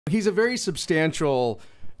He's a very substantial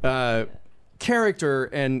character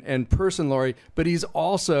and person, Laurie, but he's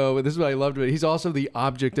also, this is what I loved about it, he's also the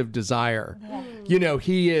object of desire. Yeah. You know,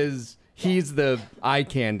 he's the eye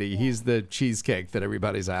candy. He's the cheesecake that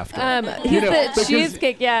everybody's after. He's the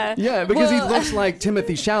cheesecake, yeah. Yeah, because he looks like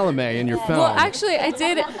Timothée Chalamet in your film. Well, actually,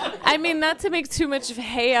 I mean, not to make too much of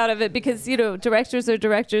hay out of it because, you know, directors are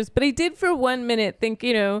directors, but I did for 1 minute think,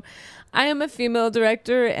 you know, I am a female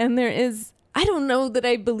director and there is, I don't know that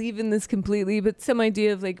I believe in this completely, but some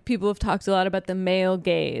idea of like people have talked a lot about the male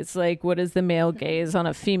gaze, like what is the male gaze on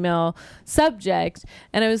a female subject?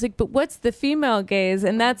 And I was like, but what's the female gaze?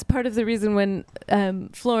 And that's part of the reason when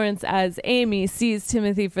Florence as Amy sees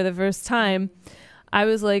Timothy for the first time, I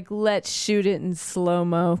was like, let's shoot it in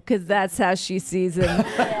slow-mo because that's how she sees him.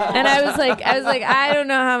 And I was like, I don't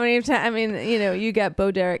know how many times. I mean, you know, you got Bo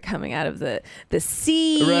Derek coming out of the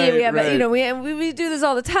sea. Right, we have, right. you know, we do this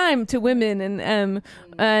all the time to women,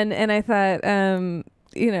 and I thought,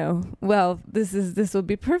 you know, well, this will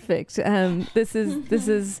be perfect. This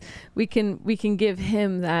is we can give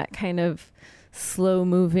him that kind of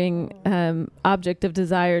slow-moving object of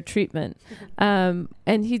desire treatment, and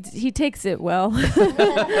he takes it well.